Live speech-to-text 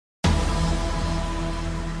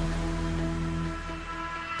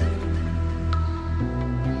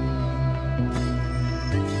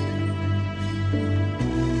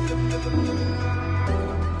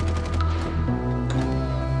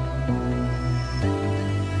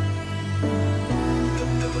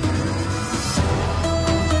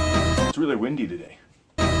windy today.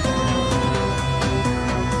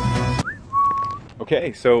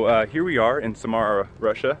 Okay, so here we are in Samara,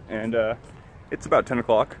 Russia, and it's about 10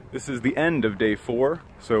 o'clock. This is the end of day 4,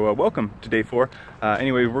 so welcome to day 4.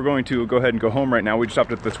 Anyway, we're going to go ahead and go home right now. We just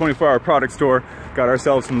stopped at the 24-hour product store, got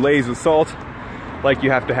ourselves some Lay's with salt, like you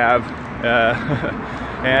have to have.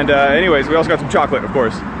 Anyways, we also got some chocolate, of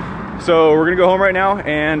course. So we're gonna go home right now,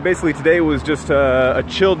 and basically today was just a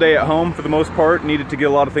chill day at home for the most part. Needed to get a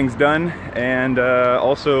lot of things done, and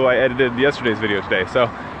also I edited yesterday's video today. So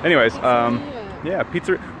anyways, yeah,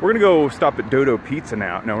 pizza. We're gonna go stop at Dodo Pizza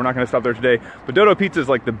now. No, we're not gonna stop there today. But Dodo Pizza is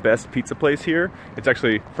like the best pizza place here. It's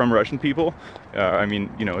actually from Russian people. I mean,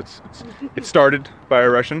 you know, it started by a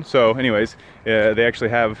Russian. So anyways, they actually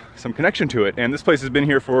have some connection to it. And this place has been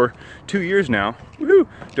here for 2 years now. Woohoo!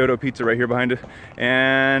 Dodo Pizza right here behind it.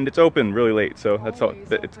 And it's open really late. So that's all.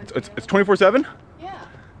 It's 24/7? Yeah.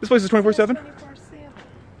 This place is 24/7?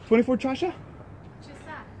 24 chasha?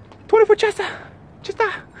 24 chasa.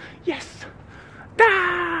 Chasa. Yes.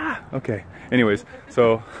 Da! Okay, anyways,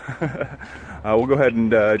 so we'll go ahead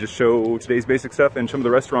and just show today's basic stuff and some of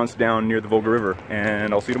the restaurants down near the Volga River,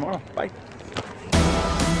 and I'll see you tomorrow. Bye.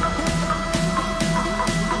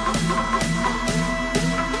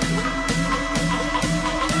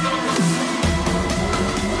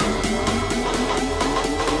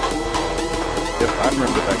 Yep, I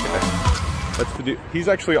remember that guy. That's the dude. He's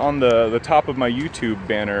actually on the top of my YouTube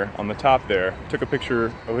banner on the top there. Took a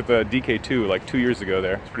picture with a DK2 like 2 years ago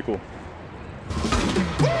there. It's pretty cool.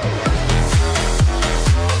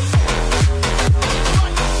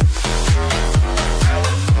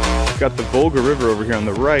 Got the Volga River over here on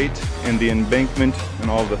the right, and the embankment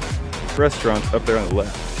and all the restaurants up there on the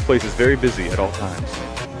left. This place is very busy at all times.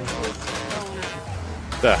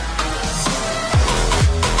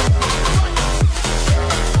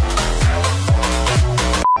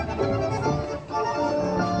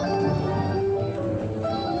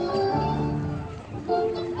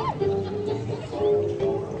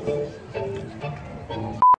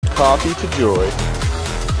 Coffee to joy.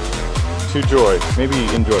 To joy. Maybe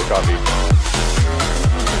enjoy coffee.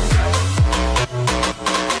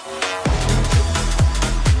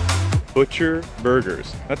 Butcher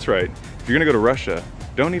burgers. That's right. If you're gonna go to Russia,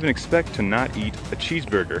 don't even expect to not eat a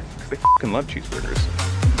cheeseburger, because they fucking love cheeseburgers.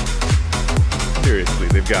 Seriously,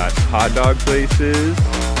 they've got hot dog places,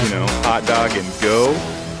 you know, hot dog and go.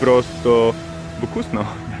 Prosto vkusno.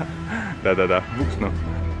 Da. Vkusno.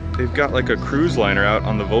 They've got like a cruise liner out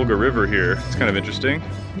on the Volga River here. It's kind of interesting.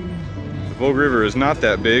 The Volga River is not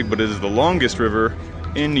that big, but it is the longest river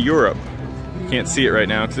in Europe. You can't see it right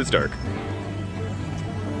now because it's dark.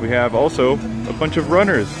 We have also a bunch of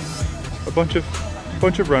runners. A bunch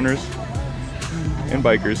of runners and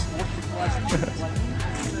bikers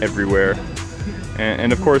everywhere.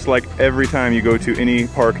 And of course, like every time you go to any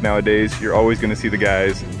park nowadays, you're always going to see the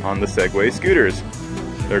guys on the Segway scooters.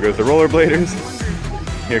 There goes the rollerbladers.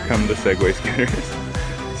 Here come the Segway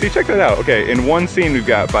scooters. See, check that out. Okay, in one scene we've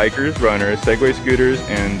got bikers, runners, Segway scooters,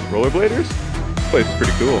 and rollerbladers. This place is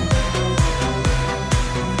pretty cool.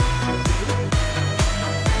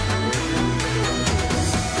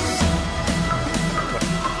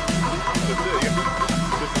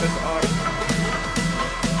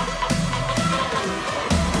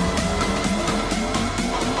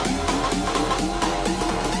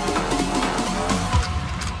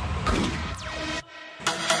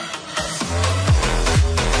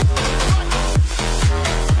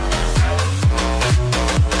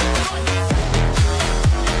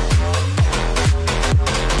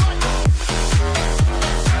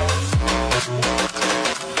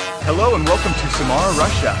 Hello and welcome to Samara,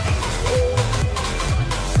 Russia.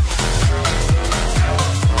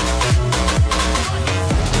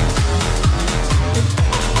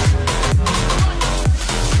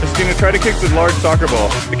 Just gonna try to kick the large soccer ball.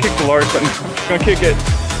 I kicked the large, but I'm gonna kick it.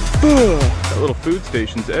 Got little food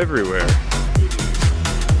stations everywhere.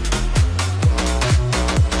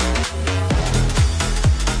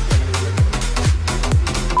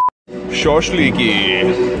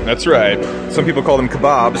 Shoshliki. That's right. Some people call them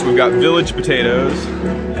kebabs. We've got village potatoes.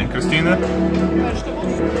 And Christina?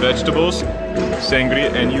 Vegetables.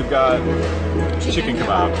 Sangria. And you've got chicken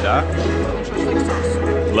kebab, yeah?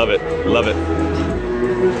 Love it. Love it.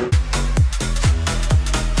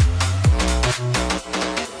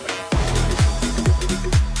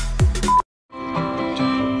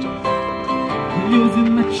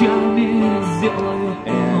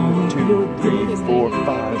 And 2, 3, 4,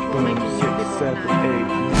 5, 6, 7,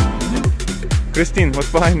 8. Christine,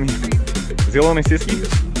 what's behind me? Зеленые сиськи?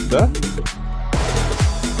 Да?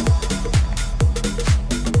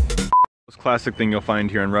 classic thing you'll find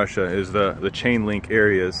here in Russia is the chain link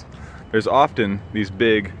areas. There's often these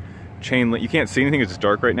big chain link, you can't see anything, it's just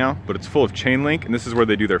dark right now, but it's full of chain link, and this is where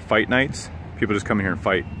they do their fight nights. People just come in here and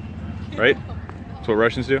fight, right? That's what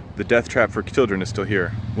Russians do. The death trap for children is still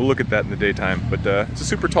here. We'll look at that in the daytime, but it's a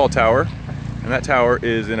super tall tower, and that tower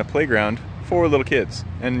is in a playground for little kids.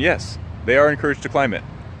 And yes, they are encouraged to climb it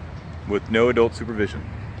with no adult supervision.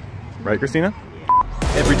 Right, Christina?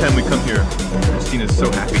 Every time we come here, Christina's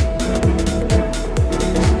so happy.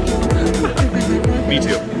 Me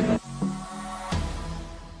too.